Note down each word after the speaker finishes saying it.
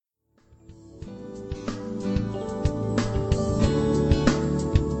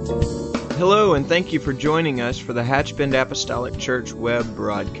Hello, and thank you for joining us for the Hatchbend Apostolic Church web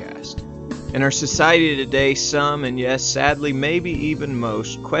broadcast. In our society today, some, and yes, sadly, maybe even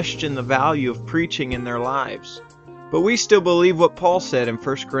most, question the value of preaching in their lives. But we still believe what Paul said in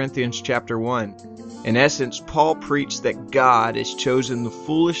 1 Corinthians chapter 1. In essence, Paul preached that God has chosen the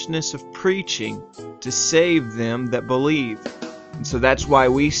foolishness of preaching to save them that believe. And so that's why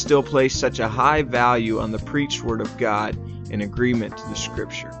we still place such a high value on the preached Word of God in agreement to the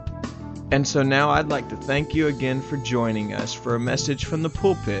Scripture. And so now I'd like to thank you again for joining us for a message from the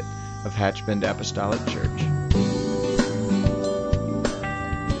pulpit of Hatchbend Apostolic Church.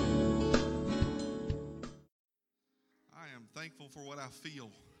 I am thankful for what I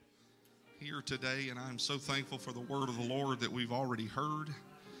feel here today, and I'm so thankful for the word of the Lord that we've already heard.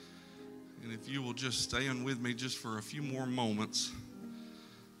 And if you will just stand with me just for a few more moments,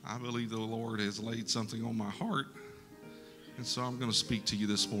 I believe the Lord has laid something on my heart. And so I'm going to speak to you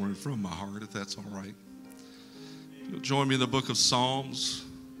this morning from my heart, if that's all right. You'll join me in the book of Psalms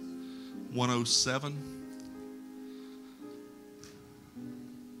 107.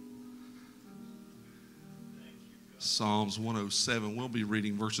 Psalms 107. We'll be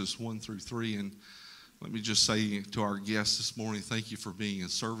reading verses 1 through 3. And let me just say to our guests this morning, thank you for being in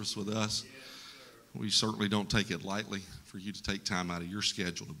service with us. We certainly don't take it lightly for you to take time out of your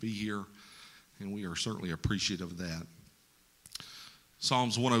schedule to be here. And we are certainly appreciative of that.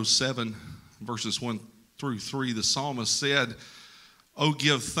 Psalms 107, verses 1 through 3, the psalmist said, "O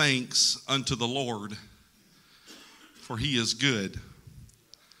give thanks unto the Lord, for he is good,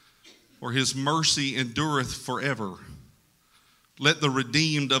 for his mercy endureth forever. Let the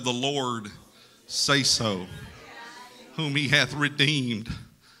redeemed of the Lord say so, whom he hath redeemed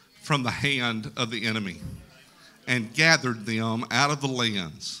from the hand of the enemy, and gathered them out of the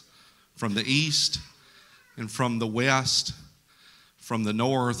lands, from the east and from the west, from the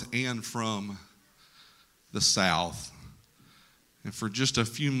north and from the south." And for just a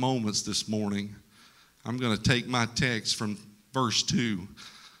few moments this morning, I'm going to take my text from verse 2.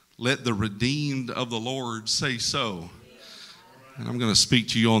 Let the redeemed of the Lord say so. And I'm going to speak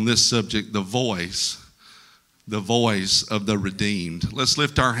to you on this subject, the voice of the redeemed. Let's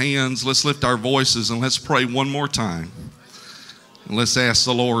lift our hands, let's lift our voices, and let's pray one more time. And let's ask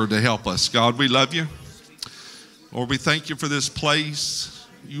the Lord to help us. God, we love you. Lord, we thank you for this place.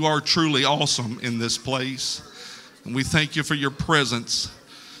 You are truly awesome in this place. And we thank you for your presence.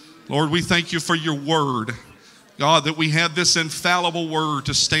 Lord, we thank you for your word. God, that we have this infallible word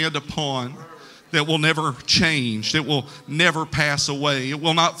to stand upon that will never change, that will never pass away. It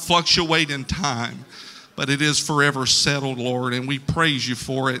will not fluctuate in time, but it is forever settled, Lord, and we praise you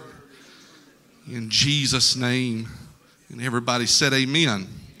for it. In Jesus' name. And everybody said amen.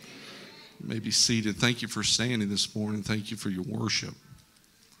 You may be seated. Thank you for standing this morning. Thank you for your worship.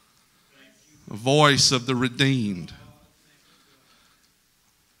 A voice of the redeemed.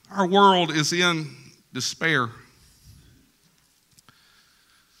 Our world is in despair.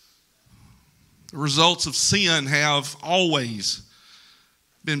 The results of sin have always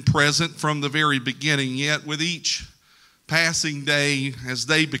been present from the very beginning, yet with each passing day, as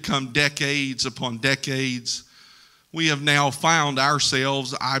they become decades upon decades, we have now found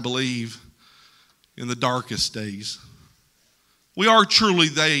ourselves, I believe, in the darkest days. We are truly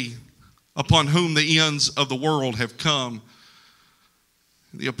they upon whom the ends of the world have come.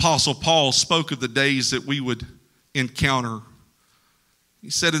 The Apostle Paul spoke of the days that we would encounter. He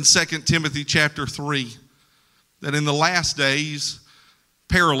said in 2 Timothy chapter 3 that in the last days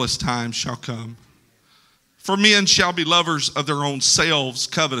perilous times shall come. For men shall be lovers of their own selves,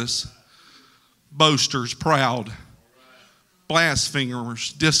 covetous, boasters, proud,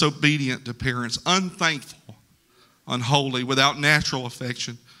 blasphemers, disobedient to parents, unthankful, unholy, without natural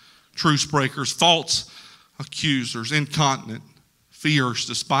affection, truce breakers, false accusers, incontinent, fierce,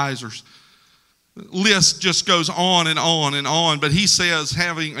 despisers. The list just goes on and on and on. But he says,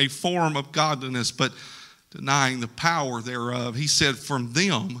 having a form of godliness, but denying the power thereof. He said, from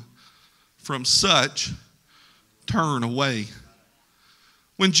them, from such, turn away.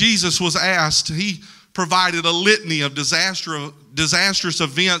 When Jesus was asked, he provided a litany of disastrous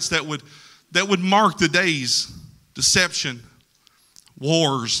events that would mark the days. Deception,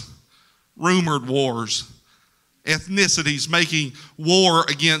 wars, rumored wars, ethnicities making war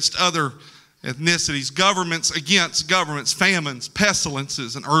against other ethnicities, governments against governments, famines,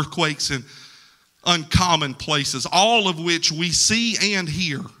 pestilences, and earthquakes in uncommon places, all of which we see and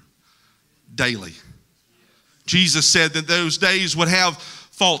hear daily. Jesus said that those days would have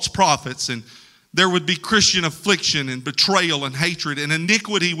false prophets, and there would be Christian affliction and betrayal and hatred, and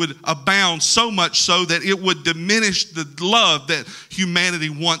iniquity would abound so much so that it would diminish the love that humanity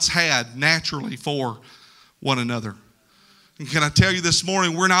once had naturally for one another. And can I tell you this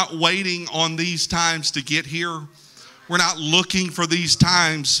morning, we're not waiting on these times to get here. We're not looking for these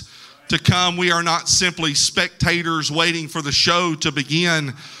times to come. We are not simply spectators waiting for the show to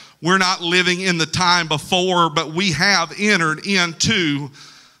begin. We're not living in the time before, but we have entered into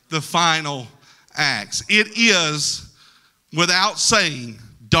the final acts. It is, without saying,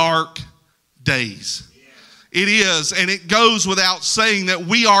 dark days. It is, and it goes without saying that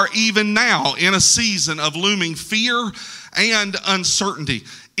we are even now in a season of looming fear and uncertainty.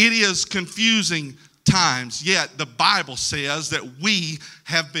 It is confusing times, yet the Bible says that we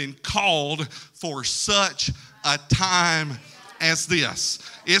have been called for such a time as this.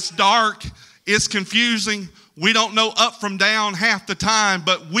 It's dark, it's confusing, we don't know up from down half the time,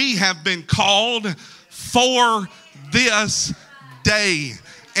 but we have been called for this day.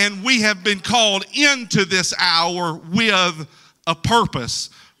 And we have been called into this hour with a purpose.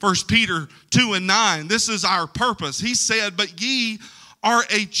 1 Peter 2:9, this is our purpose. He said, but ye are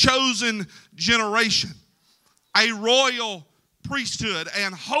a chosen generation, a royal priesthood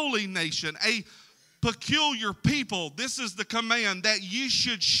and holy nation, a peculiar people. This is the command, that ye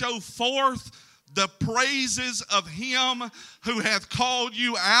should show forth the praises of him who hath called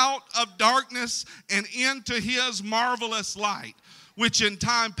you out of darkness and into his marvelous light, which in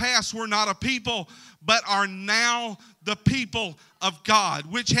time past were not a people, but are now the people of God,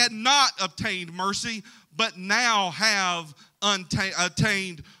 which had not obtained mercy, but now have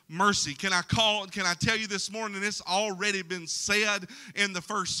attained mercy. Can I tell you this morning, it's already been said in the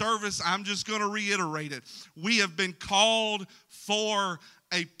first service. I'm just going to reiterate it. We have been called for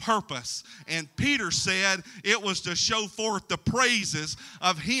a purpose. And Peter said it was to show forth the praises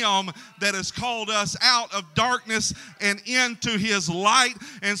of him that has called us out of darkness and into his light.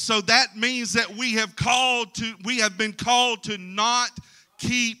 And so that means that we have been called to not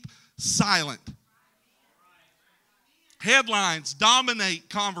keep silent. Headlines dominate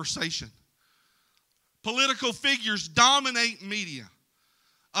conversation. Political figures dominate media.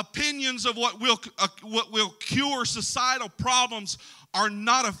 Opinions of what will cure societal problems are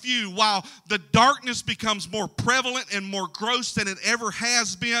not a few, while the darkness becomes more prevalent and more gross than it ever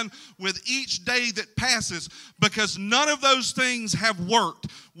has been with each day that passes, because none of those things have worked.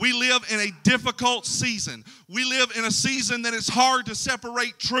 We live in a difficult season. We live in a season that it's hard to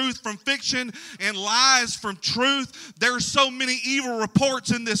separate truth from fiction and lies from truth. There are so many evil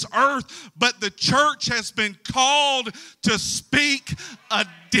reports in this earth, but the church has been called to speak a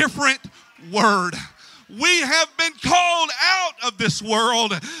different word. We have been called out of this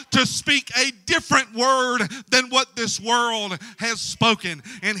world to speak a different word than what this world has spoken.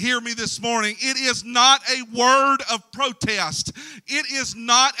 And hear me this morning, it is not a word of protest. It is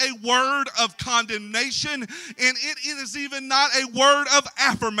not a word of condemnation. And it is even not a word of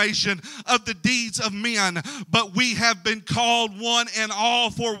affirmation of the deeds of men. But we have been called one and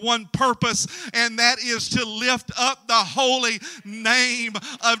all for one purpose, and that is to lift up the holy name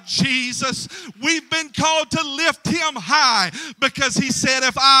of Jesus. We've been called to lift him high, because he said,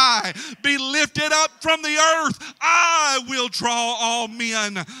 if I be lifted up from the earth, I will draw all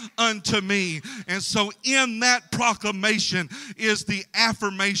men unto me. And so in that proclamation is the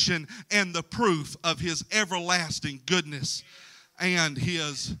affirmation and the proof of his everlasting goodness and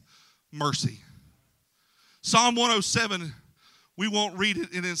his mercy. Psalm 107, we won't read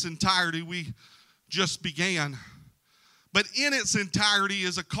it in its entirety. We just began. But in its entirety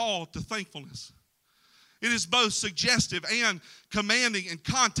is a call to thankfulness. It is both suggestive and commanding in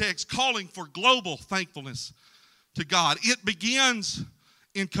context, calling for global thankfulness to God. It begins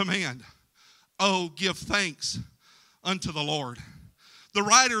in command. Oh, give thanks unto the Lord. The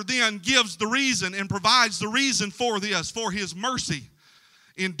writer then gives the reason and provides the reason for this, for his mercy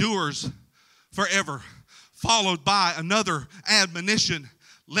endures forever, followed by another admonition.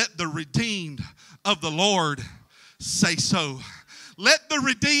 Let the redeemed of the Lord say so. Let the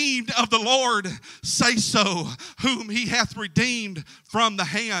redeemed of the Lord say so, whom he hath redeemed from the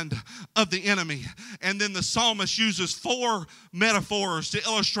hand of the enemy. And then the psalmist uses 4 metaphors to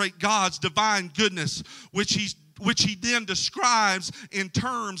illustrate God's divine goodness, which he then describes in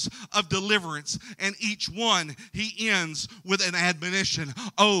terms of deliverance. And each one he ends with an admonition.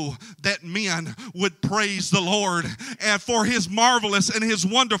 Oh, that men would praise the Lord and for his marvelous and his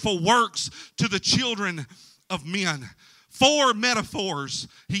wonderful works to the children of men. 4 metaphors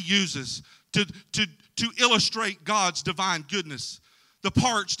he uses to illustrate God's divine goodness. The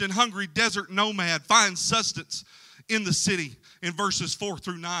parched and hungry desert nomad finds sustenance in the city in verses 4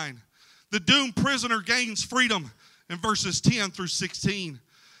 through 9. The doomed prisoner gains freedom in verses 10 through 16.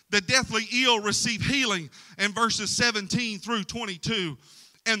 The deathly ill receive healing in verses 17 through 22.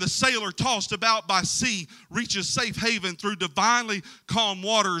 And the sailor tossed about by sea reaches safe haven through divinely calm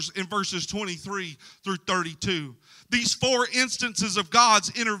waters in verses 23 through 32. These four instances of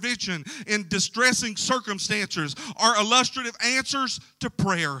God's intervention in distressing circumstances are illustrative answers to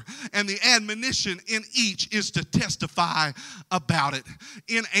prayer, and the admonition in each is to testify about it.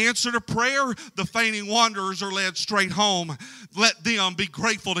 In answer to prayer, the fainting wanderers are led straight home. Let them be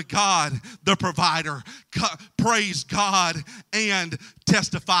grateful to God, the provider. Praise God and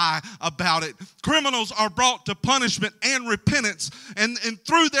testify about it. Criminals are brought to punishment and repentance, and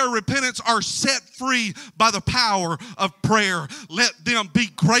through their repentance are set free by the power of prayer. Let them be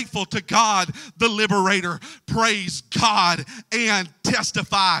grateful to God, the liberator. Praise God and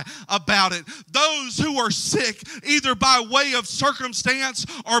testify about it. Those who are sick, either by way of circumstance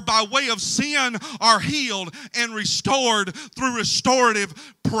or by way of sin, are healed and restored through restorative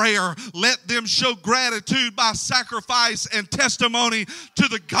prayer. Let them show gratitude by sacrifice and testimony to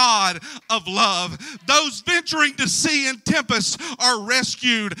the God of love. Those venturing to sea in tempest are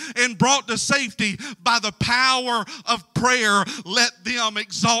rescued and brought to safety by the power of prayer. Let them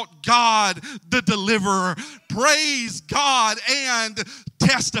exalt God, the deliverer. Praise God and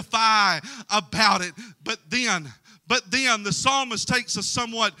testify about it. But then the psalmist takes a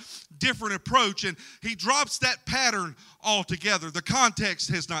somewhat different approach, and he drops that pattern altogether. The context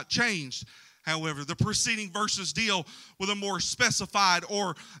has not changed. However, the preceding verses deal with a more specified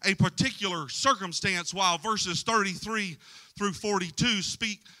or a particular circumstance, while verses 33 through 42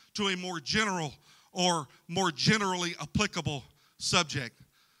 speak to a more general or more generally applicable subject.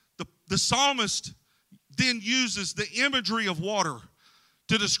 The psalmist then uses the imagery of water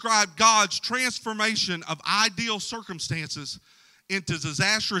to describe God's transformation of ideal circumstances into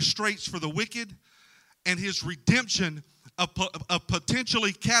disastrous straits for the wicked, and his redemption of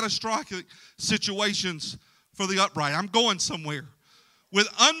potentially catastrophic situations for the upright. I'm going somewhere. With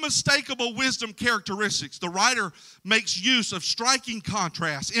unmistakable wisdom characteristics, the writer makes use of striking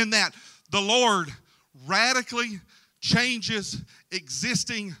contrast in that the Lord radically changes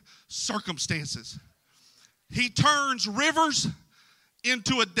existing circumstances. He turns rivers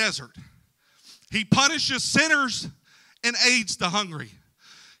into a desert. He punishes sinners and aids the hungry.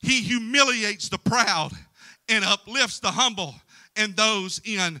 He humiliates the proud and uplifts the humble and those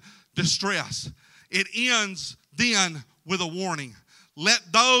in distress. It ends then with a warning. Let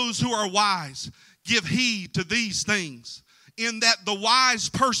those who are wise give heed to these things, in that the wise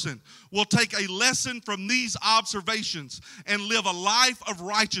person will take a lesson from these observations and live a life of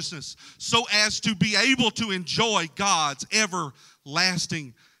righteousness so as to be able to enjoy God's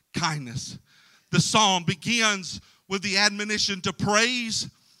everlasting kindness. The psalm begins with the admonition to praise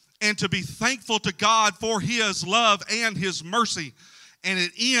and to be thankful to God for His love and His mercy. And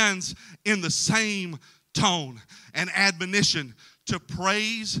it ends in the same tone, an admonition to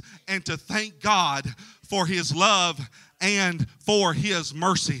praise and to thank God for His love and for His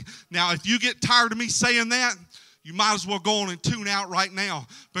mercy. Now, if you get tired of me saying that, you might as well go on and tune out right now,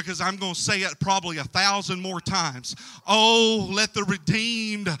 because I'm going to say it probably 1,000 more times. Oh, let the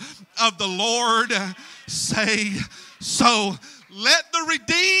redeemed of the Lord say so. Let the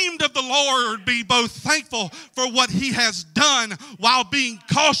redeemed of the Lord be both thankful for what He has done, while being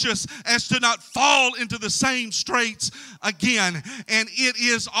cautious as to not fall into the same straits again. And it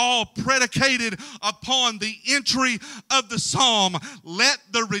is all predicated upon the entry of the psalm. Let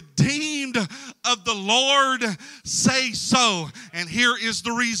the redeemed of the Lord say so. And here is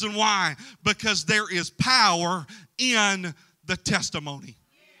the reason why. Because there is power in the testimony.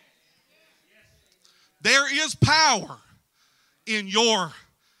 There is power in your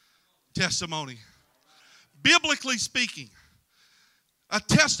testimony. Biblically speaking, a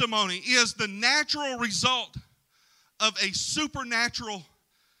testimony is the natural result of a supernatural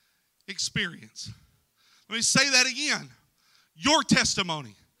experience. Let me say that again. Your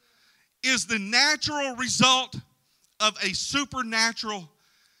testimony is the natural result of a supernatural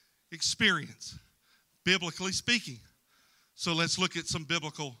experience, biblically speaking. So let's look at some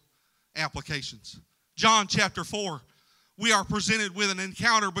biblical applications. John chapter 4. We are presented with an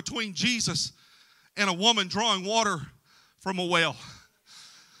encounter between Jesus and a woman drawing water from a well.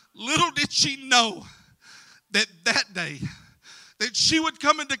 Little did she know that day that she would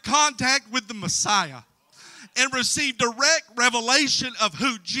come into contact with the Messiah and receive direct revelation of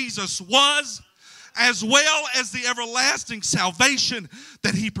who Jesus was, as well as the everlasting salvation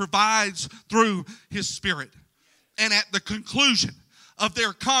that He provides through His Spirit. And at the conclusion of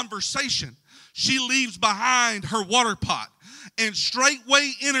their conversation, she leaves behind her water pot and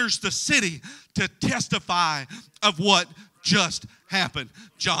straightway enters the city to testify of what just happened.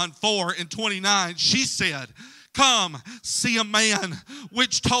 John 4:29, she said, come, see a man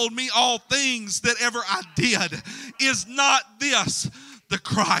which told me all things that ever I did. Is not this the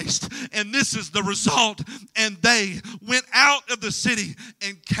Christ? And this is the result. And they went out of the city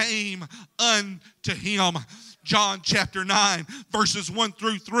and came unto him. John chapter 9, verses 1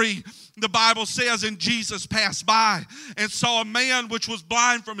 through 3, the Bible says, and Jesus passed by and saw a man which was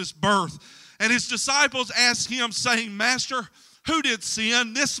blind from his birth. And his disciples asked him, saying, Master, who did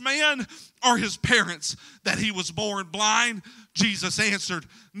sin, this man or his parents, that he was born blind? Jesus answered,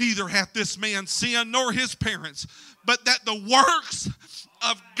 neither hath this man sinned nor his parents, but that the works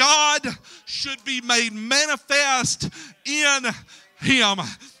of God should be made manifest in him.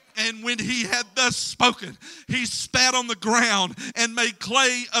 And when he had thus spoken, he spat on the ground and made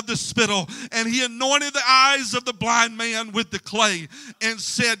clay of the spittle. And he anointed the eyes of the blind man with the clay and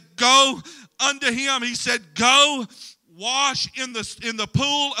said, go unto him. He said, go wash in the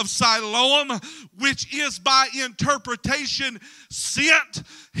pool of Siloam, which is by interpretation sent.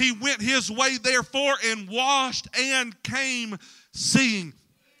 He went his way therefore and washed and came seeing.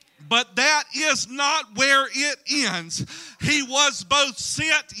 But that is not where it ends. He was both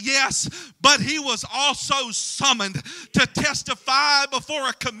sent, yes, but he was also summoned to testify before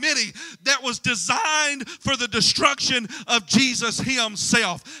a committee that was designed for the destruction of Jesus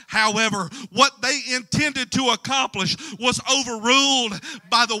himself. However, what they intended to accomplish was overruled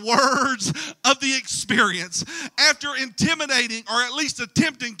by the words of the experience. After intimidating, or at least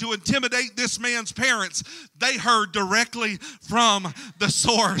attempting to intimidate this man's parents, they heard directly from the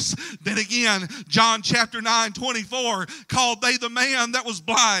source. Then again, John chapter 9:24, called they the man that was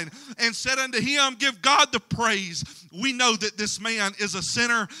blind and said unto him, give God the praise. We know that this man is a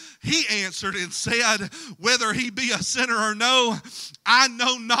sinner. He answered and said, whether he be a sinner or no, I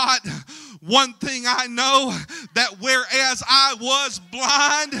know not. One thing I know, that whereas I was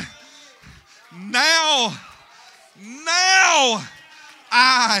blind, now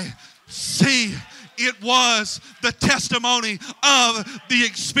I see. It was the testimony of the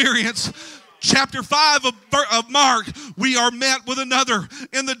experience. Chapter 5 of Mark, we are met with another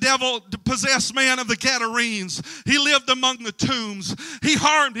in the devil-possessed man of the Gadarenes. He lived among the tombs. He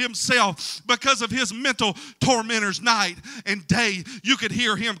harmed himself because of his mental tormentors night and day. You could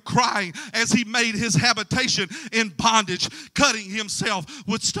hear him crying as he made his habitation in bondage, cutting himself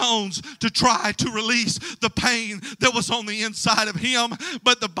with stones to try to release the pain that was on the inside of him.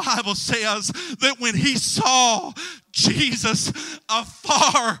 But the Bible says that when he saw Jesus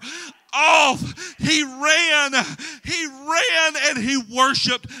afar off, he ran and he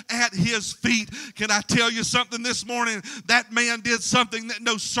worshiped at his feet. Can I tell you something this morning? That man did something that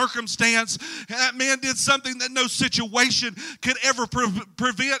no circumstance, that man did something that no situation could ever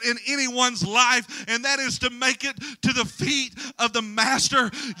prevent in anyone's life, and that is to make it to the feet of the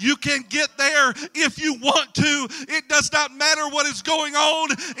Master. You can get there if you want to. It does not matter what is going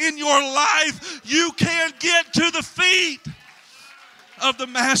on in your life. You can get to the feet of the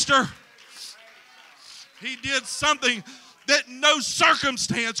Master. He did something that no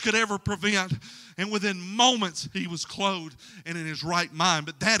circumstance could ever prevent. And within moments, he was clothed and in his right mind.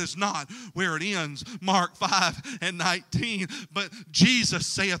 But that is not where it ends. Mark 5:19. But Jesus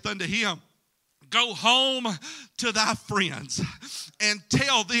saith unto him, go home to thy friends and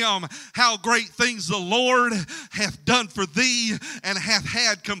tell them how great things the Lord hath done for thee and hath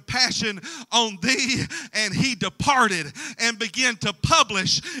had compassion on thee. And he departed and began to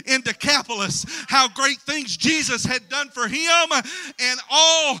publish in Decapolis how great things Jesus had done for him. And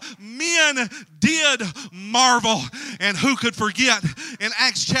all men did marvel. And who could forget in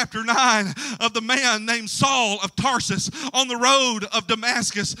Acts chapter 9 of the man named Saul of Tarsus on the road of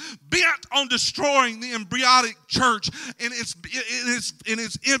Damascus, bent on destroying the embryonic church in its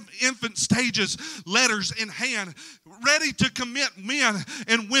infant stages, letters in hand, ready to commit men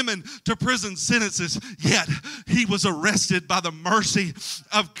and women to prison sentences. Yet he was arrested by the mercy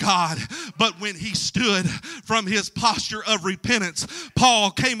of God. But when he stood from his posture of repentance,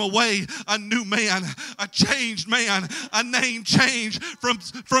 Paul came away a new man, a changed man, a name change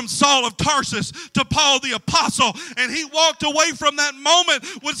from Saul of Tarsus to Paul the Apostle. And he walked away from that moment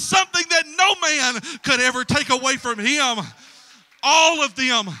with something that no man could ever take away from him. All of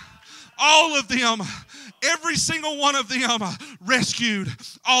them Every single one of them rescued,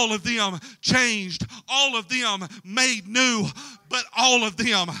 all of them changed, all of them made new, but all of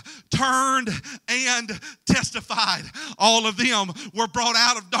them turned and testified. All of them were brought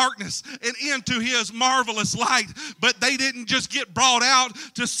out of darkness and into His marvelous light. But they didn't just get brought out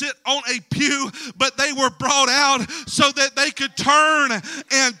to sit on a pew, but they were brought out so that they could turn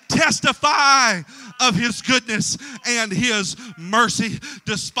and testify of His goodness and His mercy.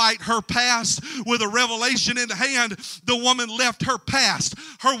 Despite her past, with a revelation in hand, the woman left her past,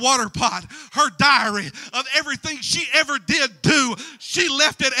 her water pot, her diary of everything she ever did do. She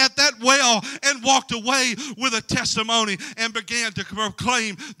left it at that well and walked away with a testimony and began to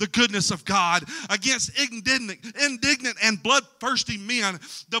proclaim the goodness of God. Against indignant and bloodthirsty men,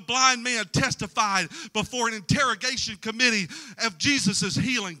 the blind man testified before an interrogation committee of Jesus'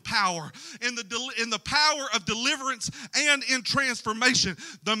 healing power. In the power of deliverance and in transformation,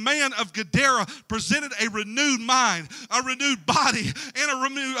 the man of Gadara presented a renewed mind, a renewed body, and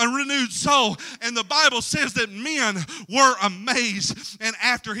a renewed soul. And the Bible says that men were amazed. And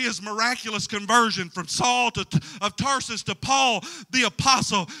after his miraculous conversion from Saul of Tarsus to Paul the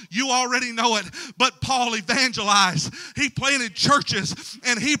apostle, you already know it, but Paul evangelized. He planted churches,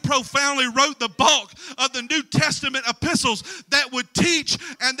 and he profoundly wrote the bulk of the New Testament epistles that would teach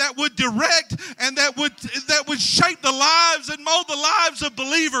and that would direct and that would shape the lives and mold the lives of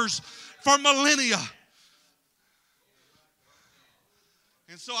believers for millennia.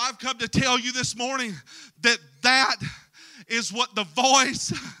 And so I've come to tell you this morning that is what the voice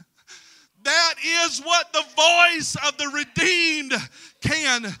of the redeemed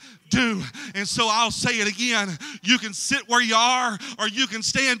can do. And so I'll say it again. You can sit where you are or you can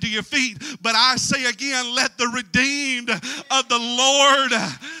stand to your feet. But I say again, let the redeemed of the Lord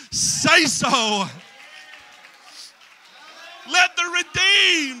say so. Let the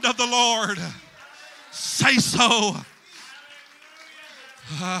redeemed of the Lord say so.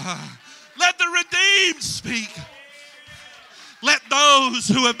 Let the redeemed speak. Let those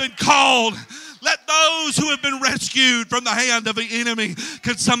who have been called, let those who have been rescued from the hand of the enemy.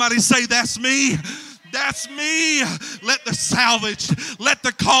 Can somebody say, that's me? That's me. Let the salvaged, let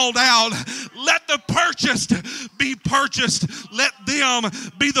the called out, let the purchased be purchased. Let them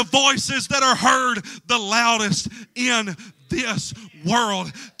be the voices that are heard the loudest in this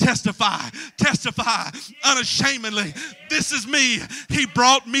world. Testify unashamedly. This is me. He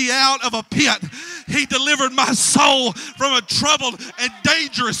brought me out of a pit. He delivered my soul from a troubled and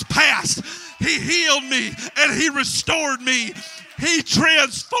dangerous past. He healed me and He restored me. He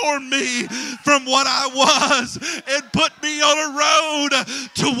transformed me from what I was and put me on a road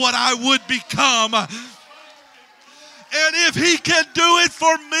to what I would become. And if He can do it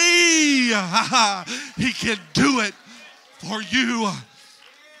for me, He can do it for you,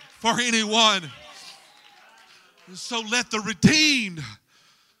 for anyone. So let the redeemed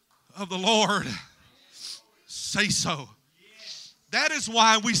of the Lord say so. That is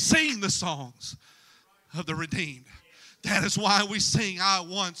why we sing the songs of the redeemed. That is why we sing, I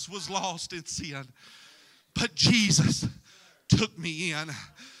once was lost in sin, but Jesus took me in.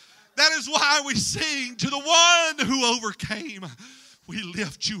 That is why we sing to the one who overcame. We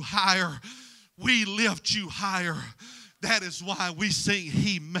lift you higher. We lift you higher. That is why we sing,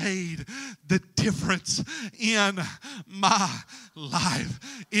 He made the difference in my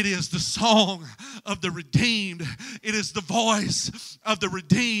life. It is the song of the redeemed. It is the voice of the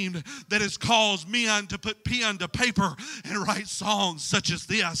redeemed that has caused men to put pen to paper and write songs such as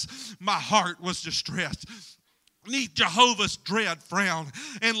this. My heart was distressed 'neath Jehovah's dread frown,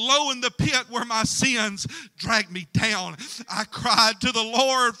 and low in the pit where my sins dragged me down, I cried to the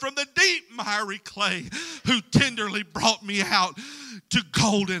Lord from the deep miry clay, who tenderly brought me out to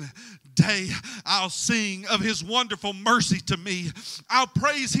golden day. I'll sing of His wonderful mercy to me. I'll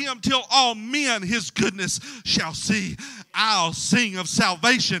praise Him till all men His goodness shall see. I'll sing of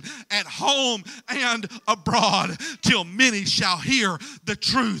salvation at home and abroad, till many shall hear the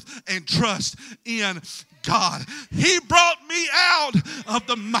truth and trust in God. He brought me out of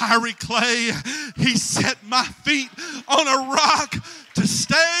the miry clay. He set my feet on a rock to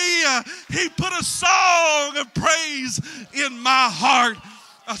stay. He put a song of praise in my heart.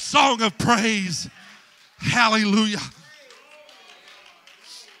 A song of praise. Hallelujah.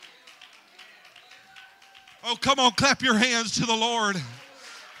 Oh, come on, clap your hands to the Lord.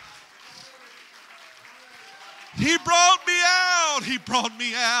 He brought me out. He brought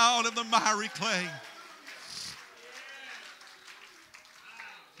me out of the miry clay.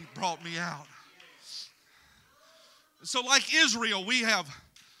 He brought me out. So like Israel, we have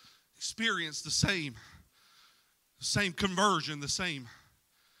experienced the same conversion, the same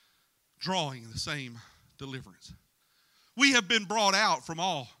drawing, the same deliverance. We have been brought out from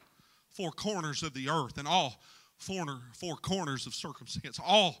all four corners of the earth and all four corners of circumstance,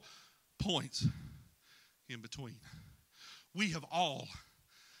 all points in between. We have all,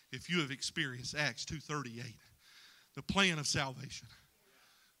 if you have experienced Acts 2:38, the plan of salvation,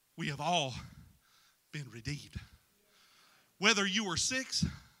 we have all been redeemed. Whether you were 6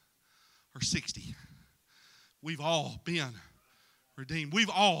 or 60, we've all been redeemed. We've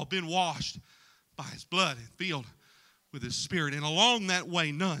all been washed by His blood and filled with His Spirit. And along that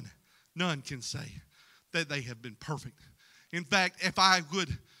way, none can say that they have been perfect. In fact, if I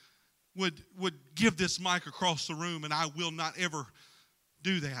would give this mic across the room, and I will not ever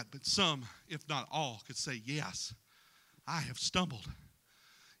do that, but some, if not all, could say, yes, I have stumbled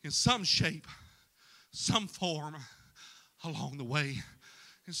in some shape, some form along the way.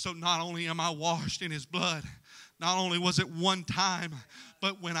 And so not only am I washed in His blood, not only was it one time,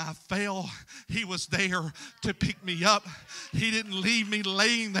 but when I fell, He was there to pick me up. He didn't leave me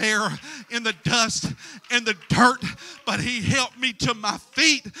laying there in the dust and the dirt, but He helped me to my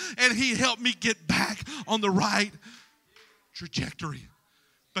feet, and He helped me get back on the right trajectory,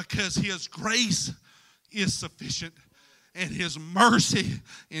 because His grace is sufficient and His mercy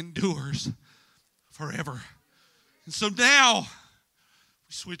endures forever. And so now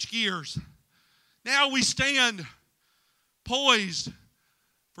we switch gears. Now we stand poised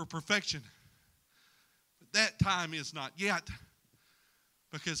for perfection. But that time is not yet,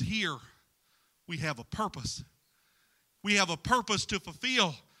 because here we have a purpose. We have a purpose to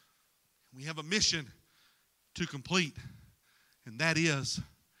fulfill. We have a mission to complete, and that is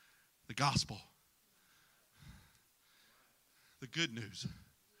the gospel. The good news.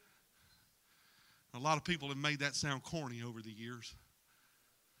 A lot of people have made that sound corny over the years,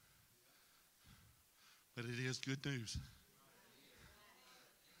 but it is good news.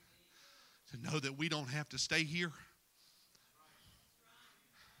 To know that we don't have to stay here.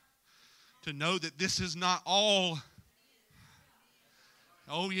 To know that this is not all.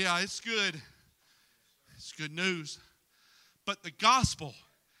 Oh yeah, it's good. It's good news. But the gospel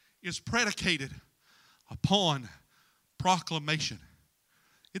is predicated upon proclamation.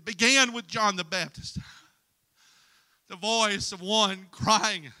 It began with John the Baptist, the voice of one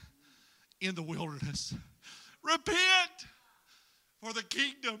crying in the wilderness, repent, for the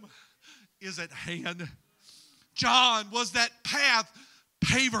kingdom is at hand. John was that path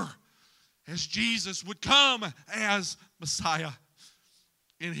paver as Jesus would come as Messiah.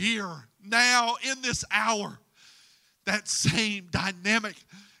 And here, now, in this hour, that same dynamic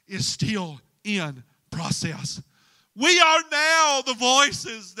is still in process. We are now the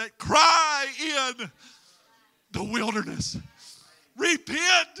voices that cry in the wilderness.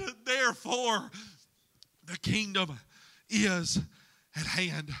 Repent, therefore, the kingdom is at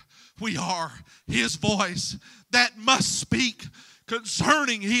hand. We are His voice that must speak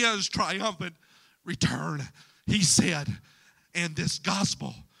concerning His triumphant return. He said, and this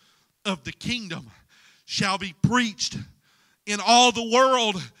gospel of the kingdom shall be preached in all the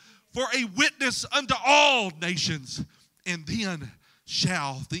world for a witness unto all nations, and then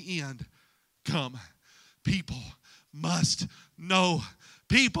shall the end come. People must know.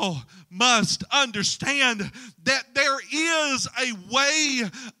 People must understand that there is a way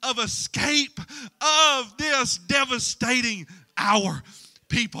of escape of this devastating hour.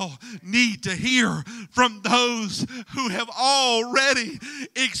 People need to hear from those who have already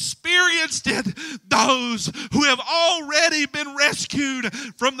experienced it, those who have already been rescued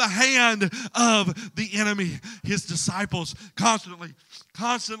from the hand of the enemy. His disciples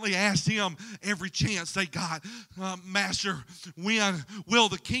constantly asked Him every chance they got, Master, when will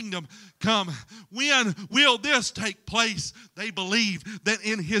the kingdom come? When will this take place? They believed that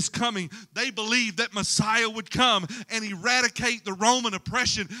in His coming, they believed that Messiah would come and eradicate the Roman oppression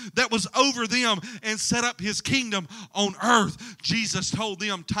that was over them and set up His kingdom on earth. Jesus told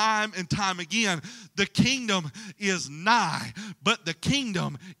them time and time again, the kingdom is nigh, but the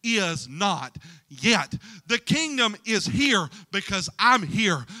kingdom is not yet. The kingdom is here because I'm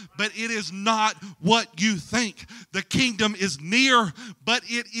here, but it is not what you think. The kingdom is near, but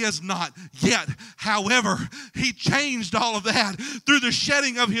it is not yet. However, He changed all of that through the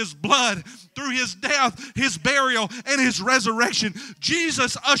shedding of His blood, through His death, His burial, and His resurrection.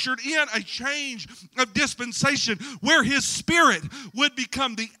 Jesus ushered in a change of dispensation where His Spirit would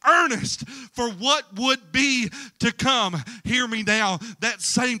become the earnest for what would be to come. Hear me now. That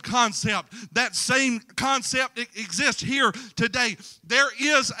same concept exists here today. There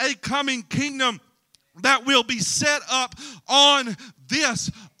is a coming kingdom that will be set up on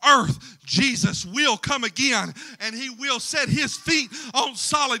this earth, Jesus will come again, and he will set his feet on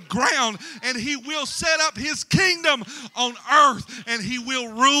solid ground, and he will set up his kingdom on earth, and he will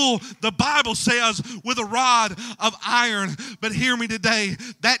rule, the Bible says, with a rod of iron. But hear me today,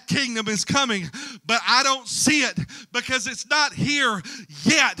 that kingdom is coming, but I don't see it because it's not here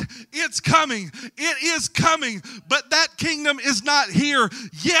yet. It's coming. It is coming, but that kingdom is not here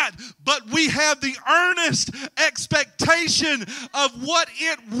yet. But we have the earnest expectation of what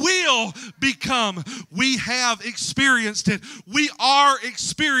it will become. We have experienced it. We are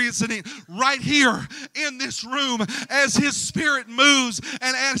experiencing it right here in this room as his Spirit moves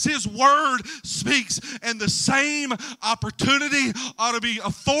and as his word speaks. And the same opportunity ought to be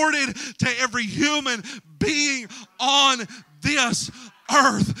afforded to every human being on this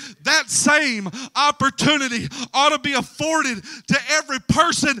earth. That same opportunity ought to be afforded to every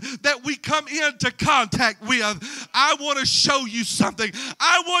person that we come into contact with. I want to show you something.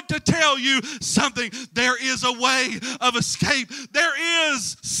 I want to tell you something. There is a way of escape. There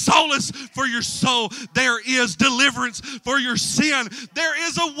is solace for your soul. There is deliverance for your sin. There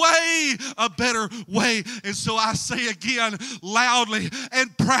is a way, a better way. And so I say again, loudly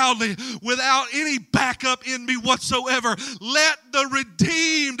and proudly, without any backup in me whatsoever, let the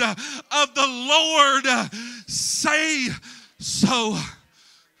redeemed of the Lord say so.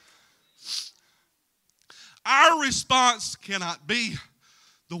 Our response cannot be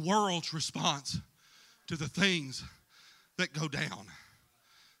the world's response to the things that go down.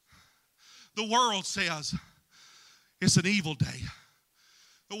 The world says it's an evil day.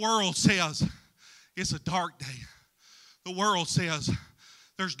 The world says it's a dark day. The world says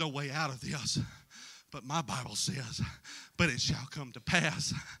there's no way out of this. But my Bible says, but it shall come to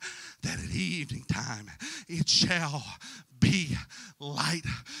pass that at evening time it shall be light.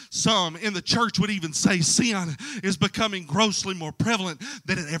 Some in the church would even say sin is becoming grossly more prevalent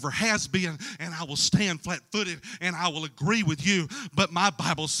than it ever has been, and I will stand flat-footed and I will agree with you. But my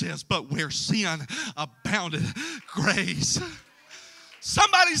Bible says, but where sin abounded, grace.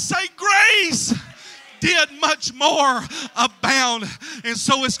 Somebody say grace did much more abound. And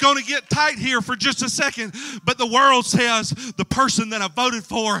so it's going to get tight here for just a second. But the world says the person that I voted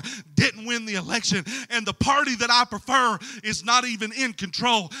for didn't win the election, and the party that I prefer is not even in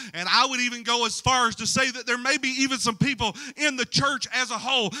control. And I would even go as far as to say that there may be even some people in the church as a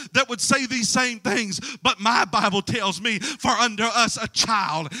whole that would say these same things. But my Bible tells me, for unto us a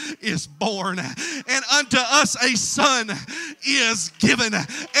child is born, and unto us a son is given,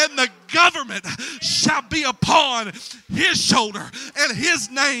 and the government shall be upon his shoulder, and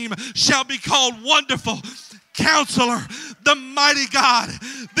his name shall be called Wonderful Counselor, the Mighty God,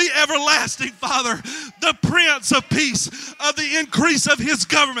 the Everlasting Father, the Prince of Peace. Of the increase of his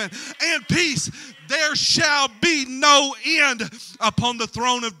government and peace there shall be no end upon the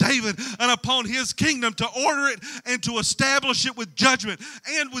throne of David and upon his kingdom, to order it and to establish it with judgment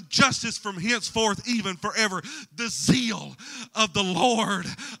and with justice from henceforth even forever. The zeal of the Lord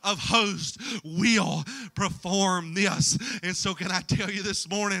of hosts will perform this. And so can I tell you this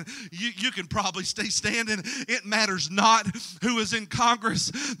morning, you can probably stay standing. It matters not who is in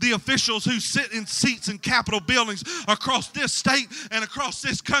Congress. The officials who sit in seats in Capitol buildings across this state and across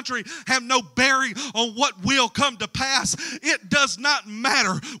this country have no bearing on what will come to pass. It does not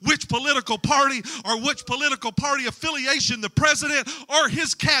matter which political party or which political party affiliation the president or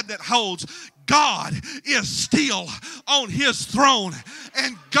his cabinet holds. God is still on his throne,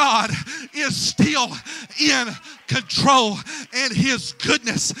 and God is still in control, and his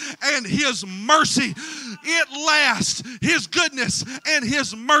goodness and his mercy, it lasts. His goodness and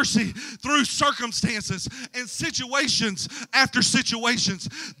his mercy through circumstances and situations after situations.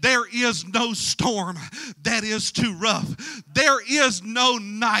 There is no storm that is too rough. There is no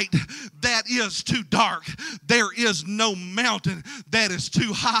night that is too dark. There is no mountain that is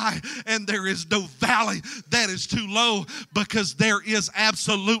too high, and there is no valley that is too low, because there is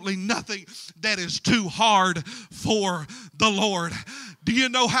absolutely nothing that is too hard for the Lord. Do you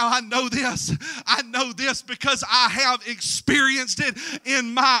know how I know this? I know this because I have experienced it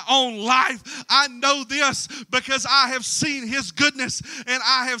in my own life. I know this because I have seen his goodness and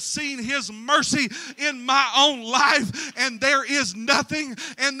I have seen his mercy in my own life. And there is nothing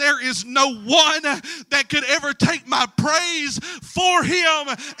and there is no one that could ever take my praise for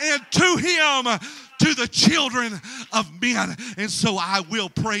him and to him, to the children of men. And so I will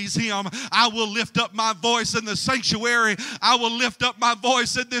praise him. I will lift up my voice in the sanctuary. I will lift up my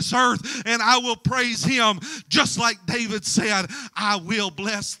voice in this earth, and I will praise him. Just like David said, I will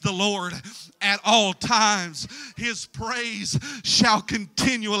bless the Lord at all times. His praise shall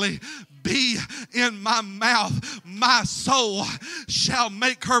continually be in my mouth. My soul shall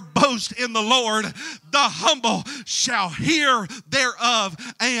make her boast in the Lord. The humble shall hear thereof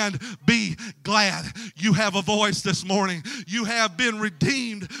and be glad. You have a voice this morning. You have been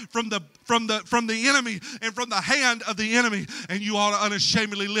redeemed from the enemy and from the hand of the enemy, and you ought to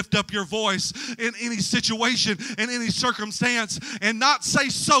unashamedly lift up your voice in any situation, in any circumstance, and not say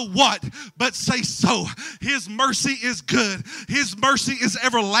so what, but say so. His mercy is good. His mercy is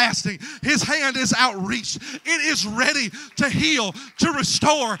everlasting. His hand is outreached. It is ready to heal, to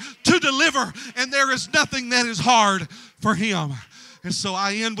restore, to deliver, and there is nothing that is hard for him. And so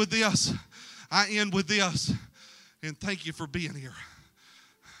I end with this. And thank you for being here.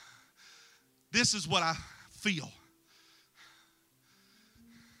 This is what I feel.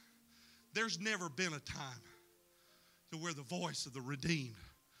 There's never been a time to where the voice of the redeemed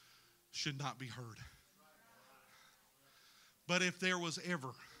should not be heard. But if there was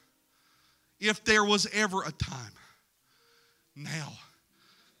ever a time, now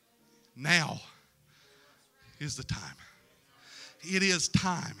is the time. It is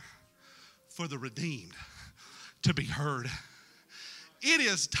time for the redeemed to be heard. It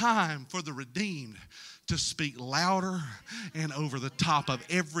is time for the redeemed to speak louder and over the top of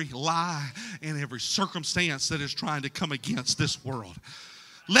every lie and every circumstance that is trying to come against this world.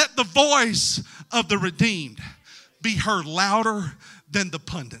 Let the voice of the redeemed be heard louder than the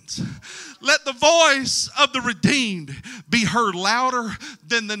pundits. Let the voice of the redeemed be heard louder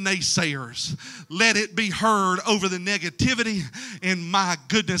than the naysayers. Let it be heard over the negativity, and my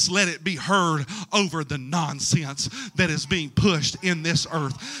goodness, let it be heard over the nonsense that is being pushed in this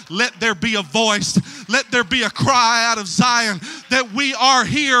earth. Let there be a voice, let there be a cry out of Zion that we are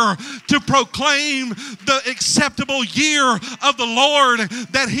here to proclaim the acceptable year of the Lord,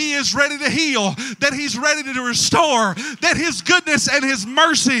 that He is ready to heal, that He's ready to restore, that His goodness and His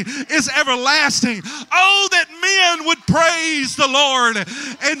mercy is everlasting. Oh, that men would praise the Lord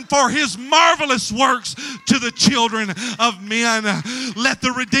and for His marvelous works to the children of men. Let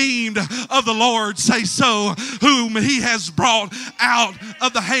the redeemed of the Lord say so, whom He has brought out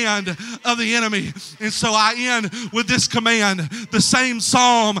of the hand of the enemy. And so I end with this command, the same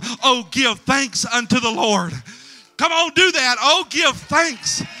psalm, oh, give thanks unto the Lord. Come on, do that. Oh, give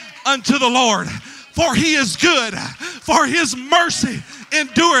thanks unto the Lord, for He is good, for His mercy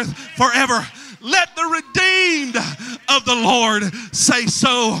endureth forever. Let the redeemed of the Lord say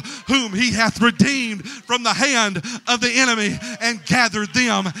so, whom He hath redeemed from the hand of the enemy and gathered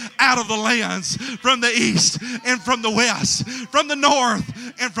them out of the lands from the east and from the west, from the north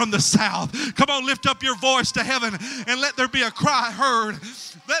and from the south. Come on, lift up your voice to heaven and let there be a cry heard.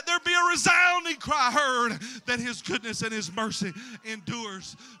 Let there be a resounding cry heard that His goodness and His mercy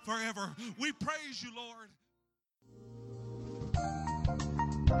endures forever. We praise You, Lord.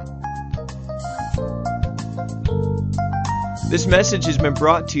 This message has been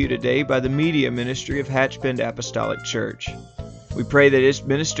brought to you today by the media ministry of Hatchbend Apostolic Church. We pray that it's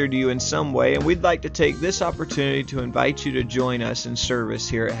ministered to you in some way, and we'd like to take this opportunity to invite you to join us in service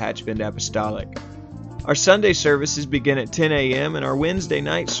here at Hatchbend Apostolic. Our Sunday services begin at 10 a.m. and our Wednesday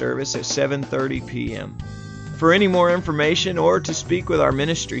night service at 7:30 p.m. For any more information or to speak with our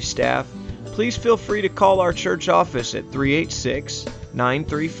ministry staff, please feel free to call our church office at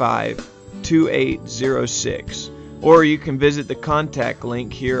 386-935-2806, or you can visit the contact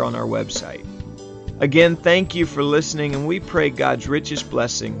link here on our website. Again, thank you for listening, and we pray God's richest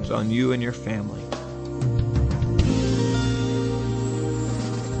blessings on you and your family.